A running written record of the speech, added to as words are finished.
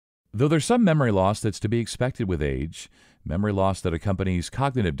Though there's some memory loss that's to be expected with age, memory loss that accompanies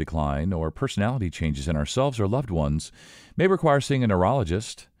cognitive decline or personality changes in ourselves or loved ones may require seeing a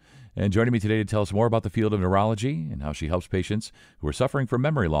neurologist. And joining me today to tell us more about the field of neurology and how she helps patients who are suffering from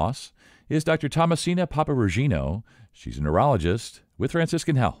memory loss is Dr. Tommassina Papa-Rugino. She's a neurologist with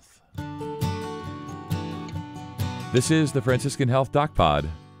Franciscan Health. This is the Franciscan Health DocPod.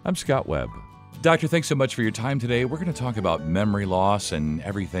 I'm Scott Webb. Doctor, thanks so much for your time today. We're going to talk about memory loss and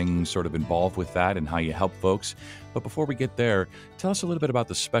everything sort of involved with that and how you help folks. But before we get there, tell us a little bit about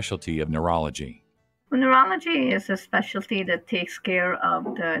the specialty of neurology. Well, neurology is a specialty that takes care of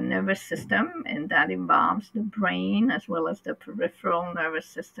the nervous system, and that involves the brain as well as the peripheral nervous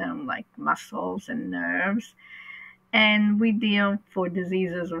system, like muscles and nerves. And we deal for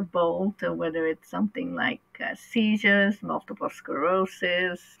diseases of both, whether it's something like seizures, multiple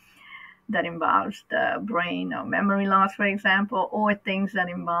sclerosis, that involves the brain or memory loss, for example, or things that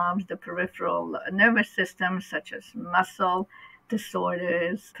involves the peripheral nervous system, such as muscle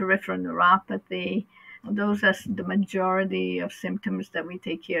disorders, peripheral neuropathy. Those are the majority of symptoms that we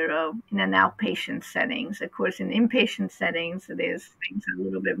take care of in an outpatient settings. Of course, in inpatient settings, there's things a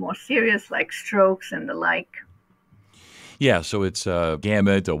little bit more serious, like strokes and the like. Yeah, so it's a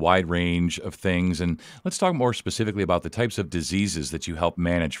gamut, a wide range of things. And let's talk more specifically about the types of diseases that you help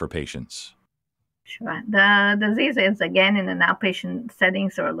manage for patients. Sure. The diseases, again, in an outpatient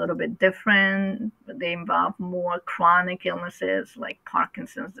settings are a little bit different. They involve more chronic illnesses like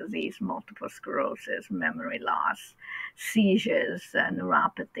Parkinson's disease, multiple sclerosis, memory loss, seizures,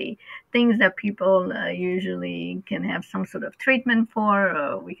 neuropathy, things that people usually can have some sort of treatment for,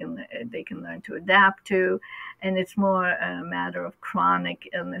 or they can learn to adapt to. And it's more a matter of chronic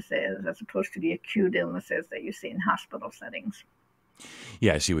illnesses as opposed to the acute illnesses that you see in hospital settings.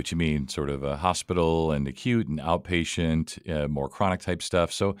 Yeah, I see what you mean, sort of a hospital and acute and outpatient, more chronic type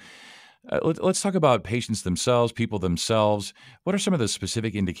stuff. So let's talk about patients themselves, people themselves. What are some of the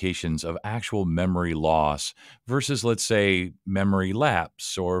specific indications of actual memory loss versus, let's say, memory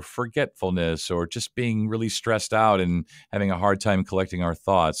lapse or forgetfulness or just being really stressed out and having a hard time collecting our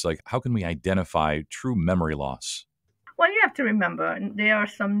thoughts? Like, how can we identify true memory loss? Well, you have to remember there are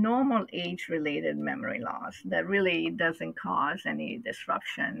some normal age related memory loss that really doesn't cause any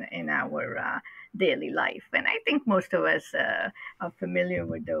disruption in our daily life. And I think most of us are familiar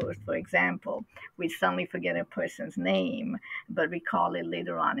with those. For example, we suddenly forget a person's name, but recall it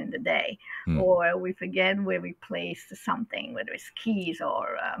later on in the day. Hmm. Or we forget where we placed something, whether it's keys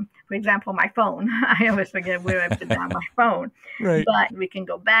or, for example, my phone. I always forget where I put down my phone. Right. But we can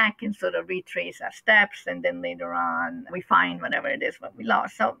go back and sort of retrace our steps, and then later on we find whatever it is what we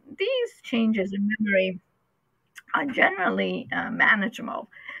lost. So these changes in memory are generally manageable.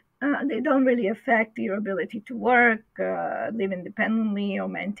 They don't really affect your ability to work, live independently, or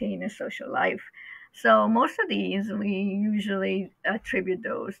maintain a social life. So most of these, we usually attribute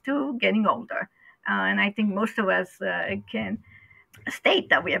those to getting older. And I think most of us can state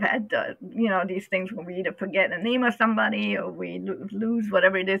that we have had, these things when we either forget the name of somebody or we lose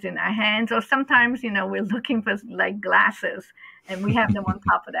whatever it is in our hands, or sometimes, we're looking for like glasses and we have them on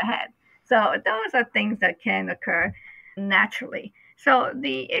top of the head. So those are things that can occur naturally. So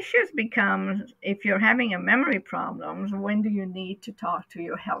the issues becomes if you're having a memory problems, when do you need to talk to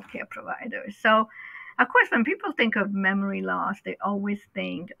your healthcare provider? So of course, when people think of memory loss, they always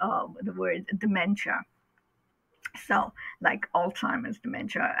think of the word dementia. So, like Alzheimer's,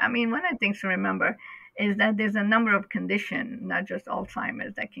 dementia. I mean, one of the things to remember is that there's a number of conditions, not just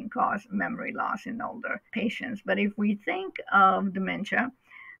Alzheimer's, that can cause memory loss in older patients. But if we think of dementia,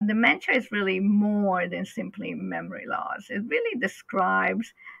 dementia is really more than simply memory loss. It really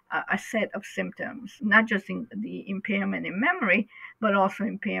describes a set of symptoms, not just in the impairment in memory, but also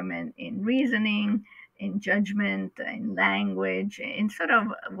impairment in reasoning, in judgment, in language, in sort of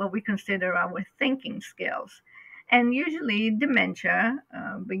what we consider our thinking skills. And usually, dementia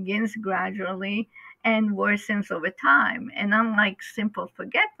begins gradually and worsens over time. And unlike simple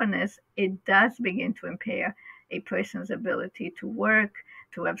forgetfulness, it does begin to impair a person's ability to work,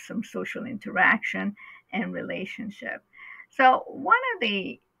 to have some social interaction and relationship. So, one of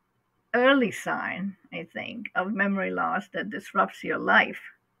the early signs, I think, of memory loss that disrupts your life,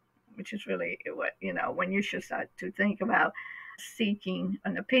 which is really what, when you should start to think about seeking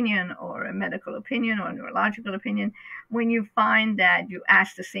an opinion or a medical opinion or a neurological opinion, when you find that you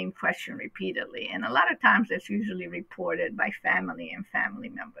ask the same question repeatedly. And a lot of times that's usually reported by family and family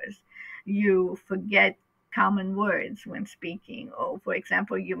members. You forget common words when speaking, or for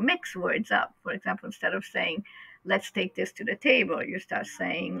example, you mix words up. For example, instead of saying, let's take this to the table, you start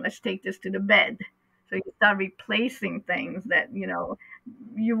saying, let's take this to the bed. So you start replacing things that,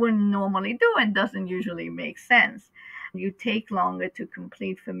 you wouldn't normally do and doesn't usually make sense. You take longer to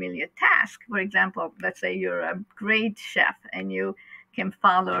complete familiar tasks. For example, let's say you're a great chef and you can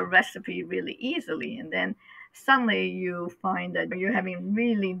follow a recipe really easily, and then suddenly you find that you're having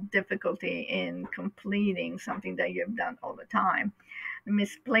really difficulty in completing something that you've done all the time.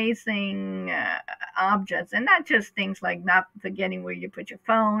 Misplacing objects, and not just things like not forgetting where you put your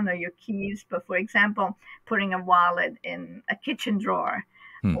phone or your keys, but for example, putting a wallet in a kitchen drawer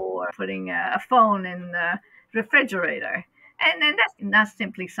Hmm. or putting a phone in the refrigerator. And then that's not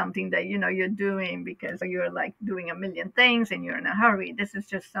simply something that you're doing because you're like doing a million things and you're in a hurry. This is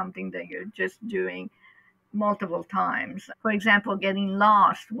just something that you're just doing multiple times. For example, getting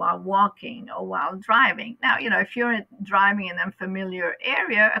lost while walking or while driving. Now, if you're driving in an unfamiliar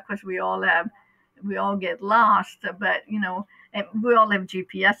area, of course, we all get lost, but, and we all have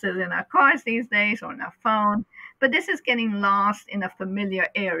GPSs in our cars these days or on our phone. But this is getting lost in a familiar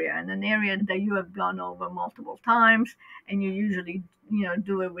area, in an area that you have gone over multiple times, and you usually,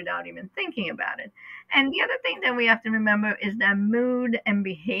 do it without even thinking about it. And the other thing that we have to remember is that mood and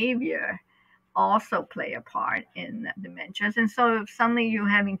behavior also play a part in dementias. And so if suddenly you're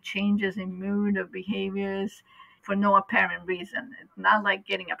having changes in mood or behaviors for no apparent reason, it's not like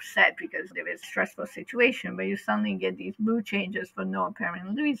getting upset because there is a stressful situation, but you suddenly get these mood changes for no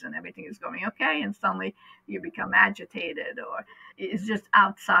apparent reason. Everything is going okay, and suddenly you become agitated, or it's just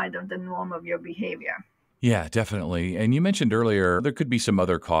outside of the norm of your behavior. Yeah, definitely. And you mentioned earlier there could be some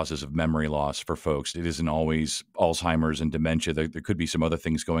other causes of memory loss for folks. It isn't always Alzheimer's and dementia. There could be some other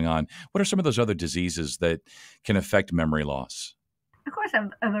things going on. What are some of those other diseases that can affect memory loss? Of course,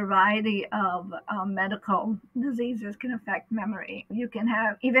 a variety of medical diseases can affect memory. You can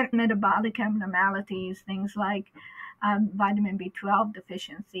have even metabolic abnormalities, things like vitamin B12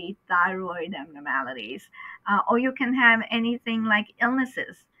 deficiency, thyroid abnormalities, or you can have anything like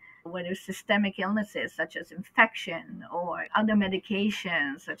illnesses, whether systemic illnesses such as infection or other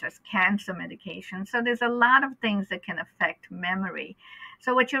medications such as cancer medication. So there's a lot of things that can affect memory.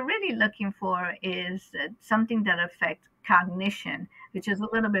 So what you're really looking for is something that affects cognition, which is a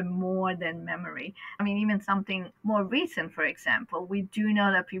little bit more than memory. I mean, even something more recent, for example, we do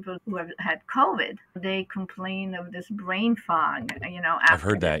know that people who have had COVID, they complain of this brain fog, I've after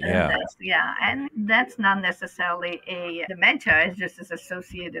heard the that. Yeah. illness. Yeah, and that's not necessarily a dementia, it's just is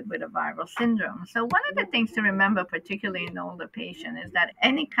associated with a viral syndrome. So one of the things to remember, particularly in older patients, is that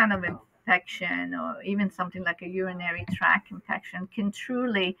any kind of infection or even something like a urinary tract infection can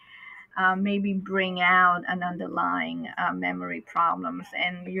truly maybe bring out an underlying memory problems.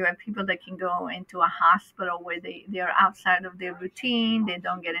 And you have people that can go into a hospital where they are outside of their routine, they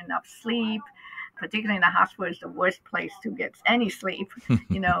don't get enough sleep. Particularly in the hospital is the worst place to get any sleep,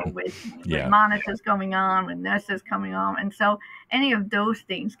 with Yeah. monitors going on, with nurses coming on. And so any of those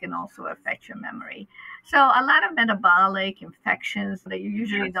things can also affect your memory. So a lot of metabolic infections that you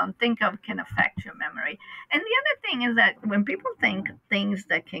usually don't think of can affect your memory. And the other thing is that when people think things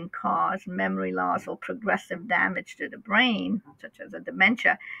that can cause memory loss or progressive damage to the brain, such as a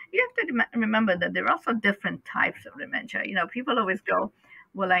dementia, you have to remember that there are also different types of dementia. People always go,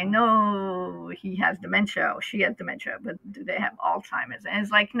 well, I know he has dementia or she has dementia, but do they have Alzheimer's? And it's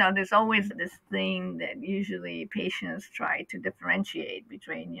like, there's always this thing that usually patients try to differentiate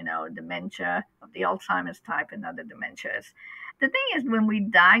between, dementia of the Alzheimer's type and other dementias. The thing is, when we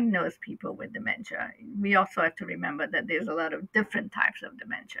diagnose people with dementia, we also have to remember that there's a lot of different types of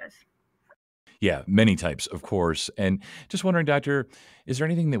dementias. Yeah, many types, of course. And just wondering, doctor, is there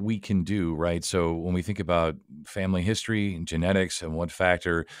anything that we can do, right? So when we think about family history, genetics, and what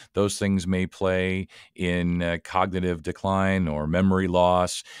factor those things may play in cognitive decline or memory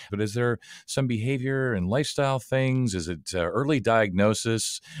loss, but is there some behavior and lifestyle things? Is it early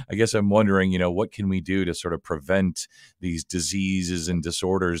diagnosis? I guess I'm wondering, what can we do to sort of prevent these diseases and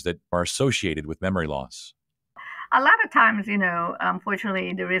disorders that are associated with memory loss? A lot of times,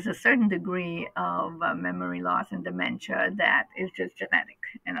 unfortunately, there is a certain degree of memory loss and dementia that is just genetic.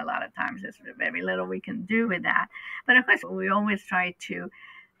 And a lot of times there's very little we can do with that. But of course, we always try to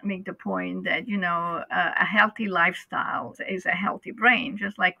make the point that, a healthy lifestyle is a healthy brain,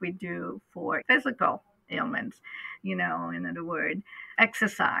 just like we do for physical ailments, in other words,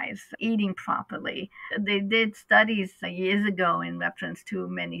 exercise, eating properly. They did studies years ago in reference to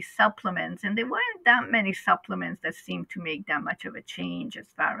many supplements, and there weren't that many supplements that seemed to make that much of a change as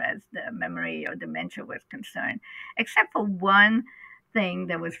far as the memory or dementia was concerned, except for one thing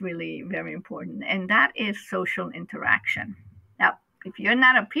that was really very important, and that is social interaction. Now, if you're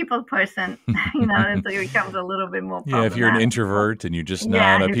not a people person, it becomes a little bit more Yeah, if you're an problematic. So, introvert and you're just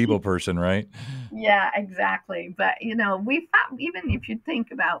not yeah, a people person, right? yeah, exactly. But we found, even if you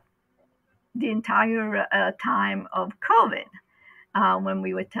think about the entire time of COVID, when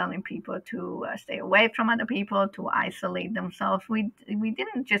we were telling people to stay away from other people, to isolate themselves, we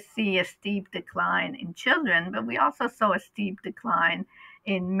didn't just see a steep decline in children, but we also saw a steep decline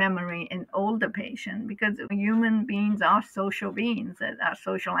in memory in older patients, because human beings are social beings, are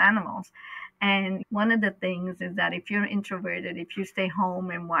social animals. And one of the things is that if you're introverted, if you stay home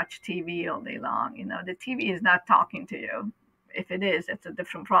and watch TV all day long, the TV is not talking to you. If it is, it's a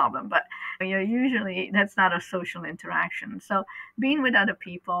different problem. But usually that's not a social interaction. So being with other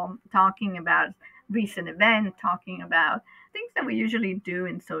people, talking about recent events, talking about things that we usually do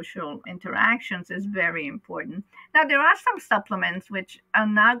in social interactions is very important. Now, there are some supplements which are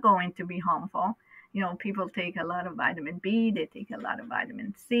not going to be harmful. People take a lot of vitamin B, they take a lot of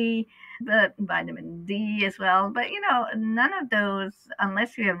vitamin C, but vitamin D as well. But, none of those,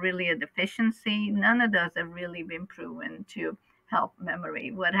 unless you have really a deficiency, none of those have really been proven to help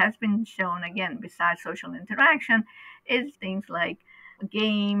memory. What has been shown, again, besides social interaction, is things like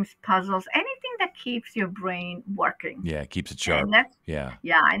games, puzzles, anything that keeps your brain working. Yeah, it keeps it And sharp. that's, Yeah.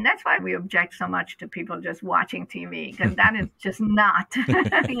 yeah, and that's why we object so much to people just watching TV, because that is just not,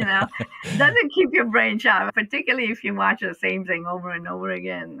 doesn't keep your brain sharp, particularly if you watch the same thing over and over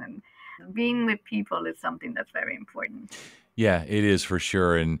again. And being with people is something that's very important. Yeah, it is for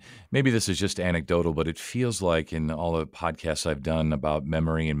sure. And maybe this is just anecdotal, but it feels like in all the podcasts I've done about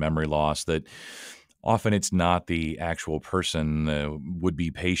memory and memory loss that often it's not the actual person,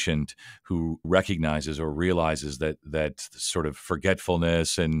 would-be patient, who recognizes or realizes that sort of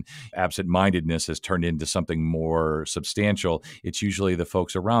forgetfulness and absent-mindedness has turned into something more substantial. It's usually the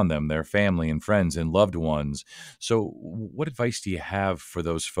folks around them, their family and friends and loved ones. So, what advice do you have for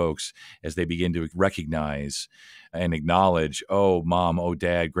those folks as they begin to recognize and acknowledge, oh, mom, oh,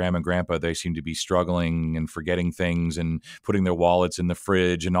 dad, grandma, grandpa, they seem to be struggling and forgetting things and putting their wallets in the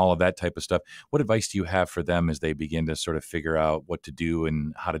fridge and all of that type of stuff? What advice do you have for them as they begin to sort of figure out what to do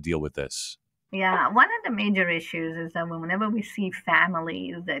and how to deal with this? Yeah, one of the major issues is that whenever we see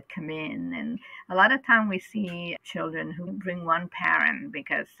families that come in, and a lot of time we see children who bring one parent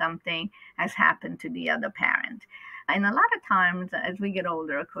because something has happened to the other parent. And a lot of times, as we get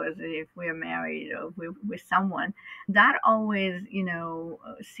older, of course, if we're married or if we're with someone, that always,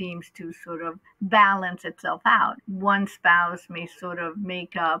 seems to sort of balance itself out. One spouse may sort of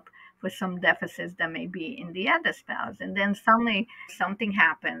make up for some deficits that may be in the other spouse. And then suddenly something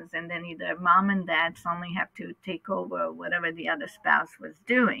happens, and then either mom and dad suddenly have to take over whatever the other spouse was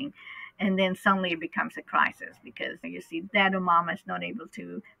doing. And then suddenly it becomes a crisis because you see dad or mom is not able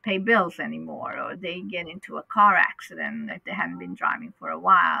to pay bills anymore, or they get into a car accident if they hadn't been driving for a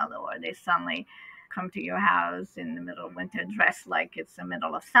while, or they suddenly come to your house in the middle of winter dressed like it's the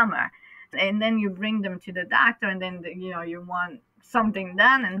middle of summer. And then you bring them to the doctor, and then you want something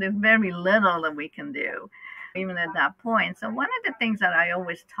done, and there's very little that we can do even at that point. So one of the things that I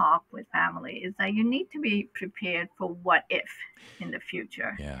always talk with family is that you need to be prepared for what if in the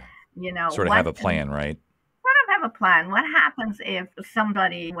future. Yeah. Sort of What have a plan, right? have a plan. What happens if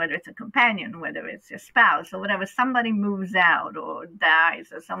somebody, whether it's a companion, whether it's your spouse or whatever, somebody moves out or dies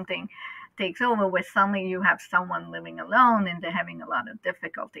or something takes over, where suddenly you have someone living alone and they're having a lot of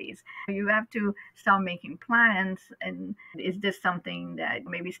difficulties? You have to start making plans. And is this something that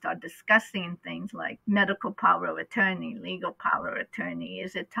maybe start discussing things like medical power of attorney, legal power of attorney?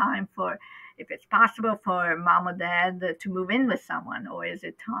 Is it time for, if it's possible, for mom or dad to move in with someone, or is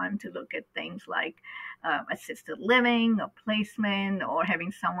it time to look at things like assisted living or placement, or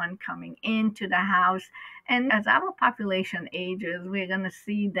having someone coming into the house? And as our population ages, we're going to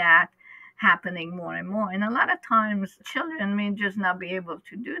see that happening more and more. And a lot of times children may just not be able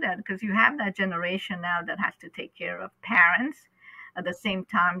to do that, because you have that generation now that has to take care of parents at the same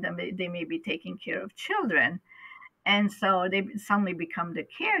time that they may be taking care of children. And so they suddenly become the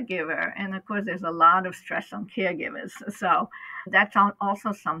caregiver. And of course, there's a lot of stress on caregivers. So that's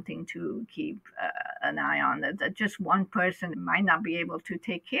also something to keep an eye on, that just one person might not be able to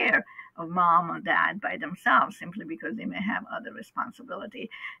take care of mom or dad by themselves, simply because they may have other responsibility.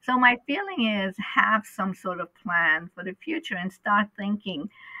 So my feeling is, have some sort of plan for the future and start thinking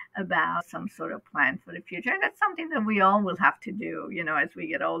about some sort of plan for the future. And that's something that we all will have to do, as we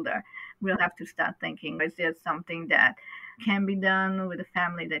get older. We'll have to start thinking, is there something that can be done with the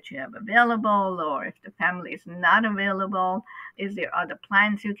family that you have available? Or if the family is not available, is there other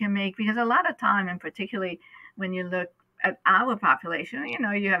plans you can make? Because a lot of time, and particularly when you look at our population,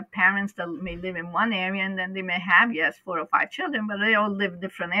 you have parents that may live in one area and then they may have, yes, 4 or 5 children, but they all live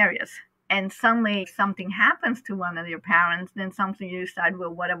different areas. And suddenly, if something happens to one of your parents, then something you decide,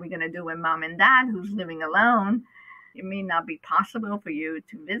 well, what are we going to do with mom and dad who's living alone? It may not be possible for you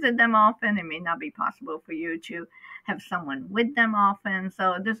to visit them often. It may not be possible for you to have someone with them often.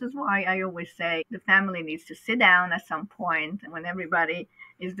 So, this is why I always say the family needs to sit down at some point when everybody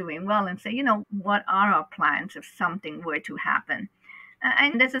is doing well and say, what are our plans if something were to happen?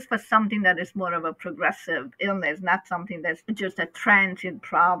 And this is for something that is more of a progressive illness, not something that's just a transient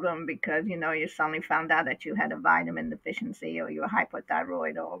problem because, you suddenly found out that you had a vitamin deficiency or you're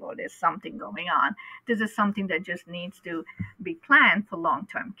hypothyroid or there's something going on. This is something that just needs to be planned for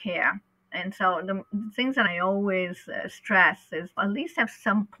long-term care. And so the things that I always stress is at least have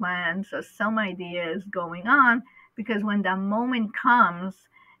some plans or some ideas going on, because when that moment comes,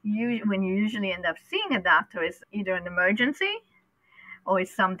 when you usually end up seeing a doctor, it's either an emergency or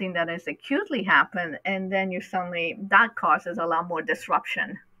it's something that has acutely happened, and then that causes a lot more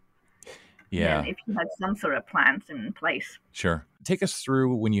disruption than Yeah. if you had some sort of plans in place. Sure. Take us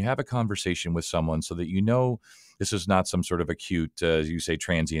through when you have a conversation with someone so that this is not some sort of acute, as you say,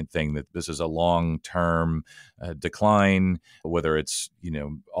 transient thing, that this is a long-term decline, whether it's,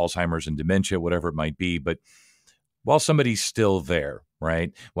 Alzheimer's and dementia, whatever it might be. But while somebody's still there,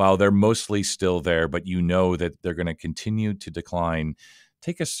 right? While they're mostly still there, but that they're going to continue to decline.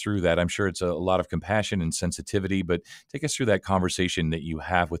 Take us through that. I'm sure it's a lot of compassion and sensitivity, but take us through that conversation that you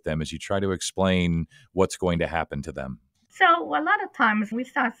have with them as you try to explain what's going to happen to them. So a lot of times we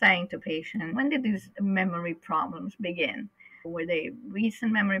start saying to patients, when did these memory problems begin? Were they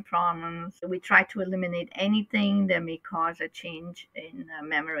recent memory problems? We try to eliminate anything that may cause a change in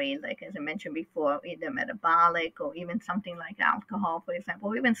memory, like as I mentioned before, either metabolic or even something like alcohol, for example,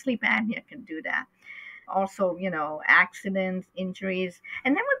 or even sleep apnea can do that. Also, accidents, injuries.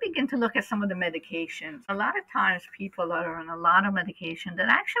 And then we begin to look at some of the medications. A lot of times people are on a lot of medication that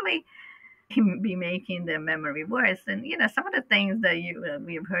actually be making their memory worse. And some of the things that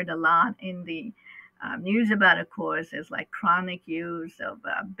we've heard a lot in the news about, of course, is like chronic use of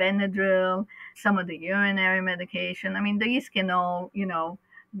Benadryl, some of the urinary medication. I mean, these can all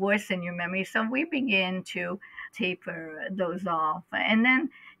worsen your memory. So we begin to taper those off, and then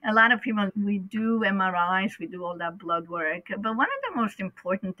a lot of people, we do MRIs, we do all that blood work. But one of the most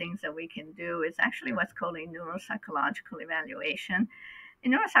important things that we can do is actually what's called a neuropsychological evaluation. A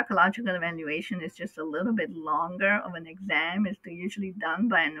neuropsychological evaluation is just a little bit longer of an exam. It's usually done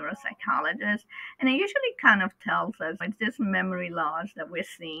by a neuropsychologist. And it usually kind of tells us it's this memory loss that we're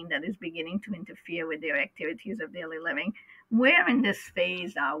seeing that is beginning to interfere with their activities of daily living. Where in this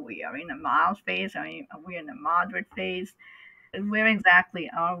phase are we? Are we in a mild phase? Are we in a moderate phase? Where exactly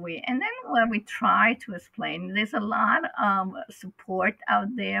are we? And then what we try to explain, there's a lot of support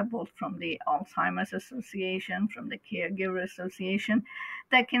out there, both from the Alzheimer's Association, from the Caregiver Association,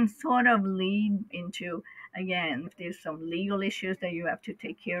 that can sort of lead into, again, if there's some legal issues that you have to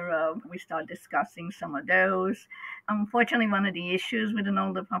take care of, we start discussing some of those. Unfortunately, one of the issues with an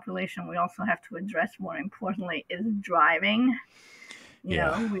older population we also have to address, more importantly, is driving.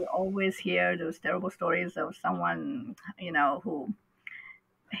 Yeah. We always hear those terrible stories of someone, who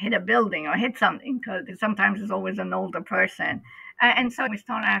hit a building or hit something, because sometimes it's always an older person. And so we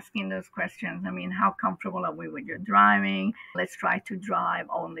start asking those questions. I mean, how comfortable are we with your driving? Let's try to drive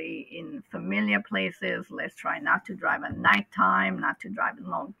only in familiar places. Let's try not to drive at nighttime, not to drive in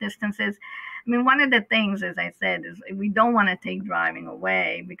long distances. I mean, one of the things, as I said, is we don't want to take driving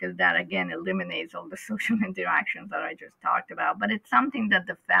away, because that, again, eliminates all the social interactions that I just talked about. But it's something that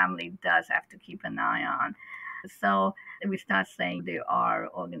the family does have to keep an eye on. So we start saying there are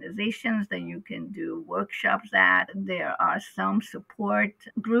organizations that you can do workshops at. There are some support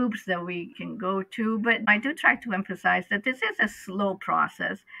groups that we can go to. But I do try to emphasize that this is a slow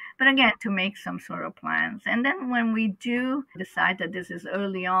process. But again, to make some sort of plans. And then when we do decide that this is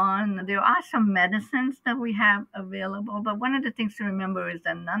early on, there are some medicines that we have available. But one of the things to remember is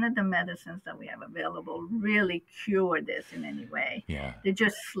that none of the medicines that we have available really cure this in any way. Yeah. They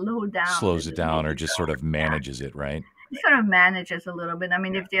just Slows it down or just sort of Yeah, manages it, right? it sort of manages a little bit. I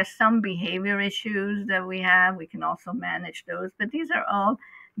mean, if there's some behavior issues that we have, we can also manage those. But these are all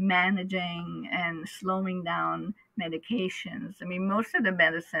managing and slowing down medications. I mean, most of the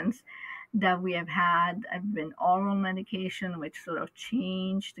medicines that we have had have been oral medication, which sort of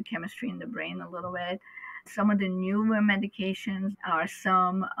changed the chemistry in the brain a little bit. Some of the newer medications are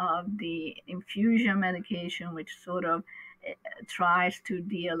some of the infusion medication, which sort of tries to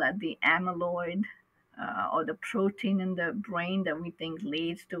deal at the amyloid or the protein in the brain that we think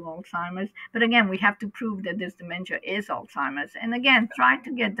leads to Alzheimer's. But again, we have to prove that this dementia is Alzheimer's. And again, try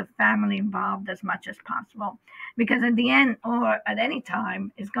to get the family involved as much as possible, because at the end or at any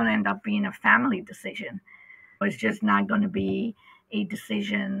time, it's going to end up being a family decision. It's just not going to be a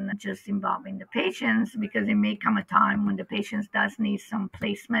decision just involving the patients, because it may come a time when the patients does need some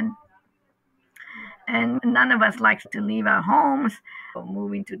placement. And none of us likes to leave our homes or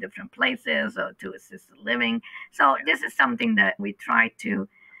moving to different places or to assisted living. So this is something that we try to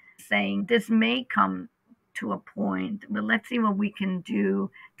saying this may come to a point, but let's see what we can do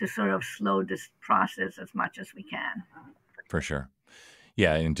to sort of slow this process as much as we can. For sure.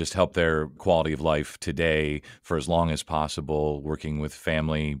 Yeah, and just help their quality of life today for as long as possible, working with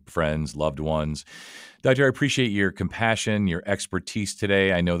family, friends, loved ones. Doctor, I appreciate your compassion, your expertise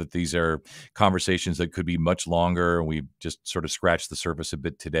today. I know that these are conversations that could be much longer. We just sort of scratched the surface a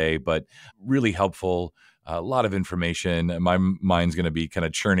bit today, but really helpful. A lot of information. My mind's going to be kind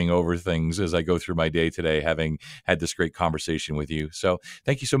of churning over things as I go through my day today, having had this great conversation with you. So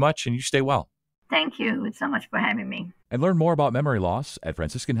thank you so much, and you stay well. Thank you so much for having me. And learn more about memory loss at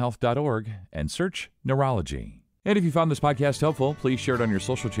franciscanhealth.org and search neurology. And if you found this podcast helpful, please share it on your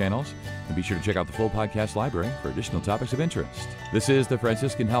social channels and be sure to check out the full podcast library for additional topics of interest. This is the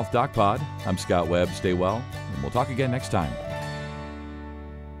Franciscan Health DocPod. I'm Scott Webb. Stay well, and we'll talk again next time.